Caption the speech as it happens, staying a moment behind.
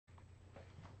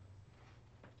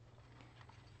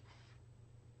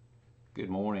Good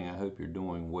morning. I hope you're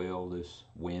doing well this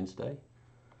Wednesday.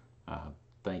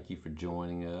 Thank you for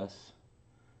joining us.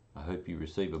 I hope you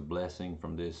receive a blessing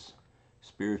from this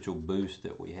spiritual boost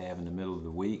that we have in the middle of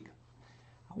the week.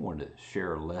 I wanted to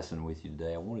share a lesson with you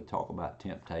today. I want to talk about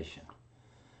temptation.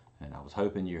 And I was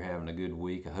hoping you're having a good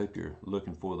week. I hope you're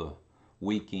looking for the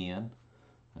weekend.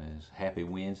 It's happy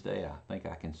Wednesday. I think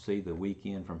I can see the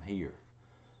weekend from here.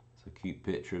 It's a cute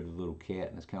picture of the little cat,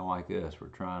 and it's kind of like us. We're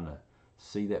trying to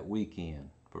see that weekend.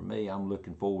 For me, I'm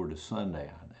looking forward to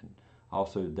Sunday and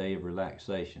also the day of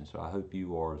relaxation, so I hope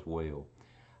you are as well.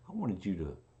 I wanted you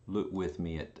to look with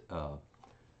me at a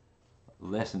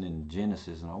lesson in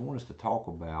Genesis, and I want us to talk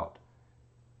about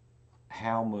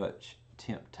how much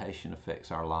temptation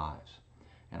affects our lives.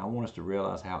 And I want us to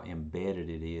realize how embedded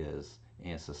it is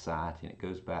in society, and it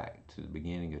goes back to the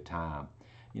beginning of time.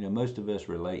 You know, most of us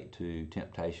relate to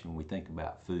temptation when we think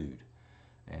about food.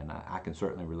 And I can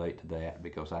certainly relate to that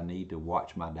because I need to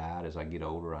watch my diet as I get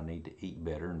older. I need to eat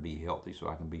better and be healthy so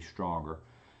I can be stronger.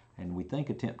 And we think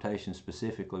of temptation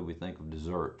specifically, we think of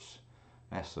desserts.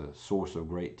 That's a source of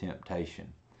great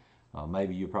temptation.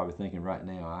 Maybe you're probably thinking right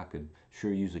now, I could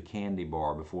sure use a candy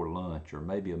bar before lunch, or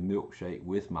maybe a milkshake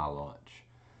with my lunch,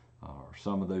 or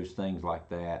some of those things like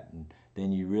that. And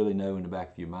then you really know in the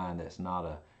back of your mind that's not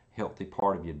a healthy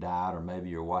part of your diet, or maybe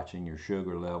you're watching your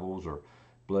sugar levels or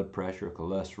blood pressure,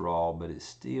 cholesterol, but it's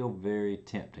still very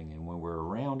tempting. And when we're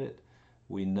around it,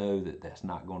 we know that that's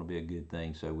not going to be a good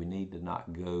thing. So we need to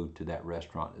not go to that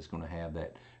restaurant that's going to have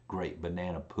that great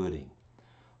banana pudding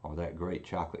or that great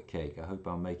chocolate cake. I hope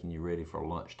I'm making you ready for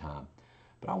lunchtime.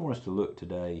 But I want us to look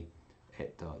today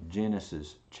at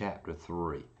Genesis chapter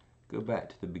 3. Go back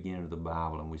to the beginning of the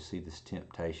Bible and we see this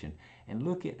temptation. And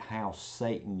look at how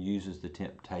Satan uses the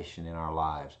temptation in our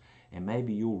lives. And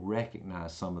maybe you'll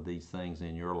recognize some of these things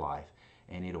in your life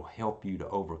and it'll help you to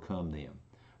overcome them.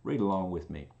 Read along with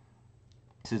me.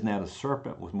 It says, "Now the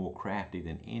serpent was more crafty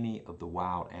than any of the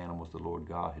wild animals the Lord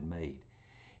God had made.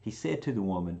 He said to the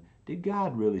woman, 'Did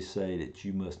God really say that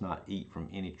you must not eat from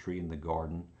any tree in the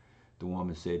garden?' The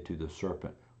woman said to the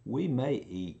serpent, 'We may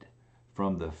eat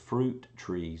from the fruit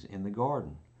trees in the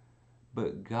garden.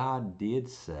 But God did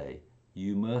say,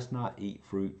 you must not eat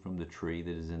fruit from the tree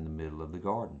that is in the middle of the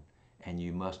garden, and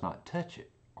you must not touch it,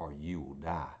 or you will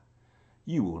die.'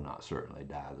 'You will not certainly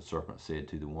die,' the serpent said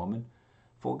to the woman,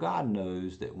 'for God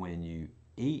knows that when you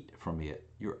eat from it,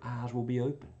 your eyes will be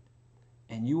opened,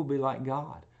 and you will be like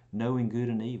God, knowing good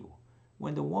and evil.'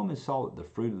 When the woman saw that the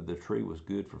fruit of the tree was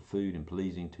good for food and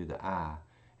pleasing to the eye,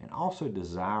 and also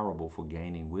desirable for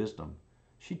gaining wisdom,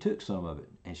 she took some of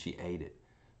it and she ate it.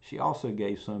 She also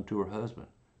gave some to her husband,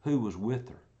 who was with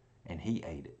her, and he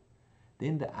ate it.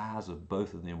 Then the eyes of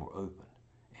both of them were opened,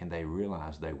 and they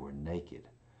realized they were naked.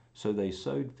 So they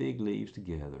sewed fig leaves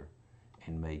together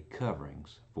and made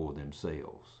coverings for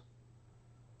themselves."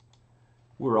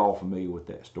 We're all familiar with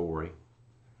that story.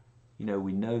 You know,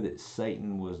 we know that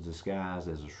Satan was disguised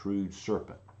as a shrewd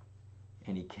serpent,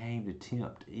 and he came to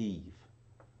tempt Eve.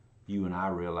 You and I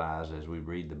realize as we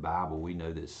read the Bible, we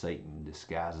know that Satan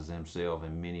disguises himself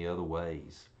in many other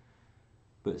ways.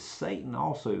 But Satan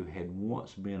also had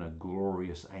once been a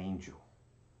glorious angel.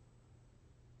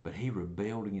 But he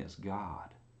rebelled against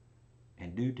God.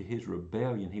 And due to his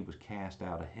rebellion, he was cast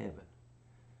out of heaven.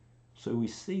 So we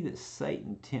see that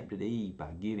Satan tempted Eve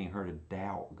by getting her to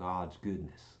doubt God's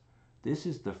goodness. This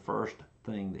is the first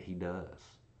thing that he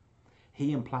does.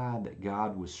 He implied that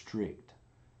God was strict,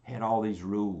 had all these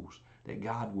rules, that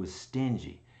God was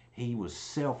stingy. He was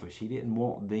selfish. He didn't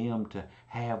want them to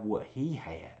have what he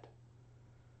had.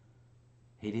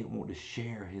 He didn't want to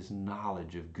share his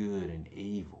knowledge of good and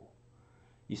evil.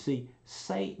 You see,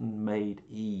 Satan made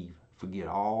Eve forget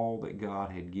all that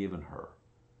God had given her.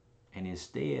 And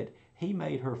instead, he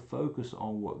made her focus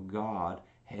on what God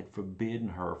had forbidden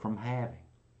her from having.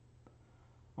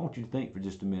 I want you to think for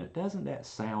just a minute, doesn't that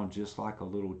sound just like a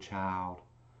little child?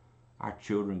 Our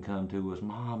children come to us,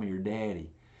 "Mommy or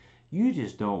Daddy, you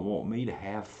just don't want me to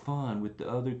have fun with the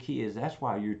other kids. That's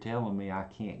why you're telling me I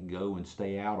can't go and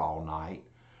stay out all night,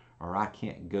 or I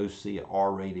can't go see an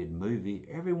R-rated movie.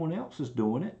 Everyone else is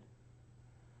doing it.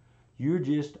 You're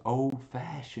just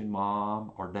old-fashioned,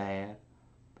 Mom or Dad."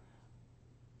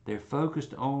 They're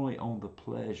focused only on the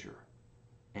pleasure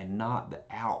and not the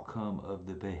outcome of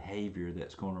the behavior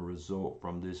that's going to result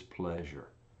from this pleasure.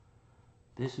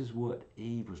 This is what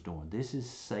Eve was doing. This is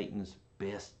Satan's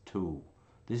best tool.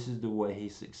 This is the way he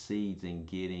succeeds in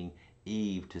getting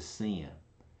Eve to sin.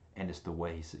 And it's the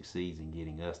way he succeeds in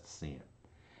getting us to sin.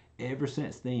 Ever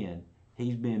since then,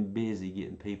 he's been busy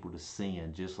getting people to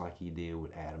sin just like he did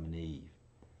with Adam and Eve.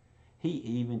 He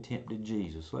even tempted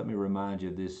Jesus. Let me remind you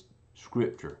of this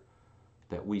scripture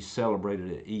that we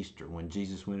celebrated at Easter when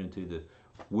Jesus went into the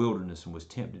wilderness and was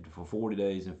tempted for 40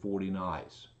 days and 40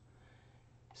 nights.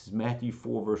 This is Matthew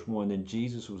 4, verse 1. Then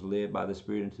Jesus was led by the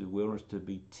Spirit into the wilderness to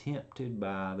be tempted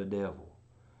by the devil.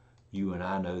 You and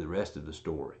I know the rest of the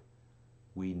story.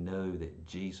 We know that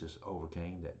Jesus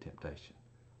overcame that temptation,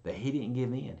 that he didn't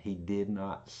give in. He did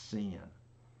not sin.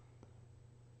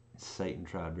 Satan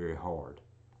tried very hard,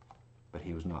 but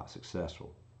he was not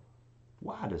successful.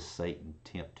 Why does Satan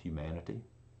tempt humanity?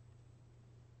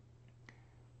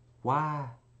 Why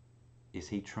is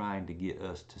he trying to get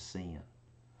us to sin?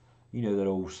 You know that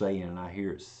old saying, and I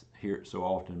hear it so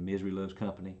often, misery loves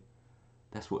company.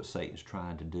 That's what Satan's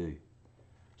trying to do.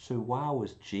 So why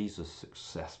was Jesus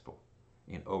successful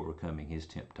in overcoming his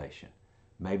temptation?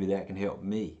 Maybe that can help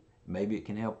me. Maybe it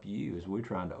can help you as we're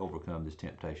trying to overcome this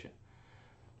temptation.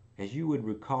 As you would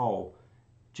recall,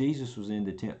 Jesus was in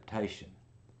the temptation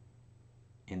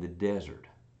in the desert.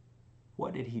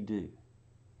 What did he do?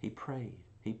 He prayed,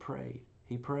 he prayed,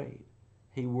 he prayed.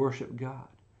 He worshiped God.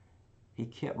 He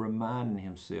kept reminding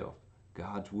himself,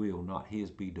 God's will, not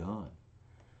his, be done.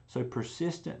 So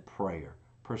persistent prayer,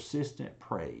 persistent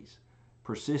praise,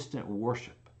 persistent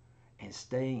worship, and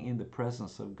staying in the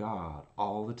presence of God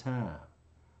all the time.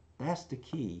 That's the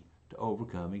key to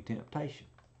overcoming temptation.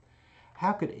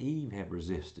 How could Eve have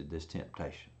resisted this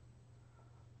temptation?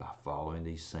 By following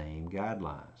these same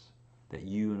guidelines that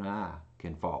you and I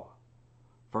can follow.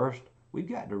 First, we've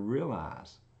got to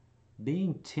realize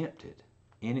being tempted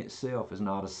in itself is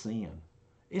not a sin.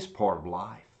 It's part of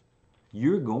life.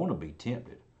 You're going to be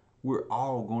tempted. We're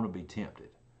all going to be tempted.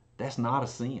 That's not a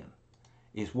sin.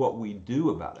 It's what we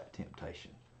do about that temptation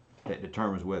that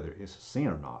determines whether it's a sin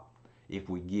or not. If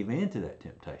we give in to that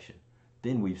temptation,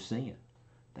 then we've sinned.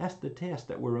 That's the test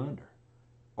that we're under.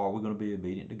 Are we going to be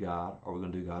obedient to God? Are we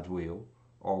going to do God's will?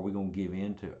 Or are we going to give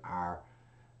in to our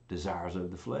desires of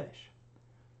the flesh?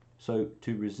 So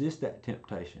to resist that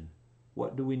temptation,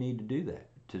 what do we need to do that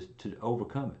to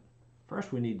overcome it?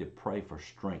 First, we need to pray for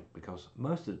strength, because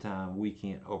most of the time we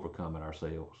can't overcome it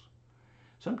ourselves.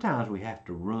 Sometimes we have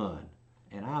to run,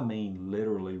 and I mean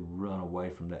literally run away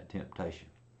from that temptation.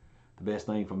 The best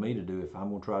thing for me to do if I'm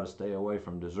going to try to stay away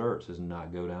from desserts is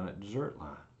not go down that dessert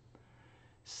line.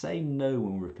 Say no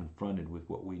when we're confronted with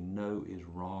what we know is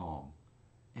wrong.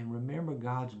 And remember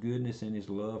God's goodness and his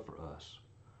love for us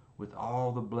with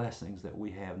all the blessings that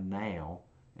we have now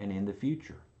and in the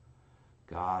future.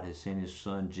 God has sent his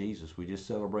son Jesus. We just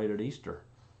celebrated Easter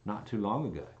not too long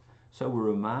ago. So we're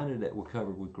reminded that we're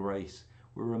covered with grace.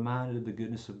 We're reminded of the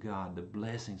goodness of God, the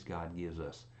blessings God gives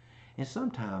us. And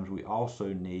sometimes we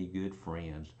also need good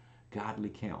friends, godly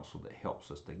counsel that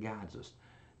helps us, that guides us,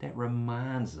 that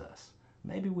reminds us.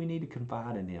 Maybe we need to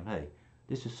confide in them. Hey,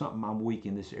 this is something I'm weak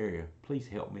in this area. Please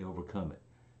help me overcome it.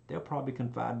 They'll probably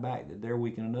confide back that they're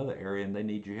weak in another area and they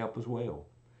need your help as well.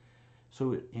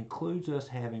 So it includes us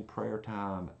having prayer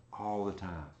time all the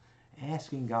time,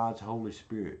 asking God's Holy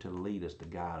Spirit to lead us, to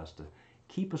guide us, to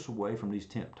keep us away from these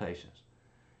temptations.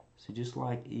 See, just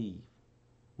like Eve,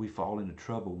 we fall into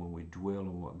trouble when we dwell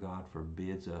on what God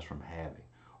forbids us from having,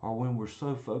 or when we're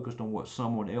so focused on what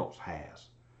someone else has.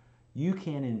 You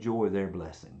can't enjoy their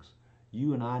blessings.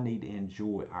 You and I need to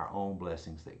enjoy our own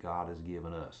blessings that God has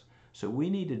given us. So we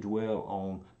need to dwell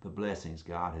on the blessings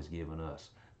God has given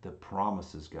us, the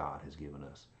promises God has given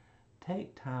us.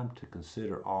 Take time to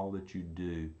consider all that you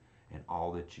do and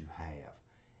all that you have,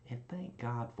 and thank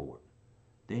God for it.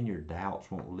 Then your doubts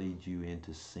won't lead you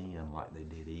into sin like they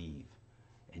did Eve,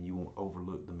 and you won't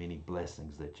overlook the many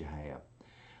blessings that you have.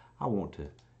 I want to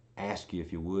ask you,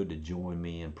 if you would, to join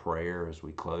me in prayer as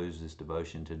we close this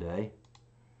devotion today.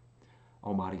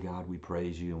 Almighty God, we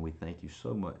praise you and we thank you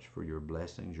so much for your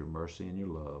blessings, your mercy, and your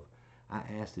love. I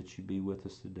ask that you be with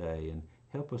us today and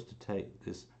help us to take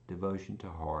this devotion to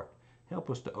heart. Help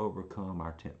us to overcome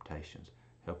our temptations.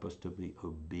 Help us to be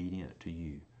obedient to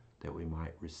you, that we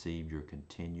might receive your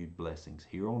continued blessings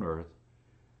here on earth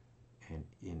and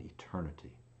in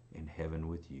eternity in heaven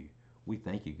with you. We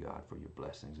thank you, God, for your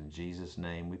blessings. In Jesus'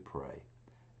 name we pray.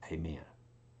 Amen.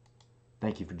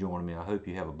 Thank you for joining me. I hope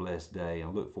you have a blessed day, and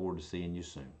I look forward to seeing you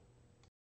soon.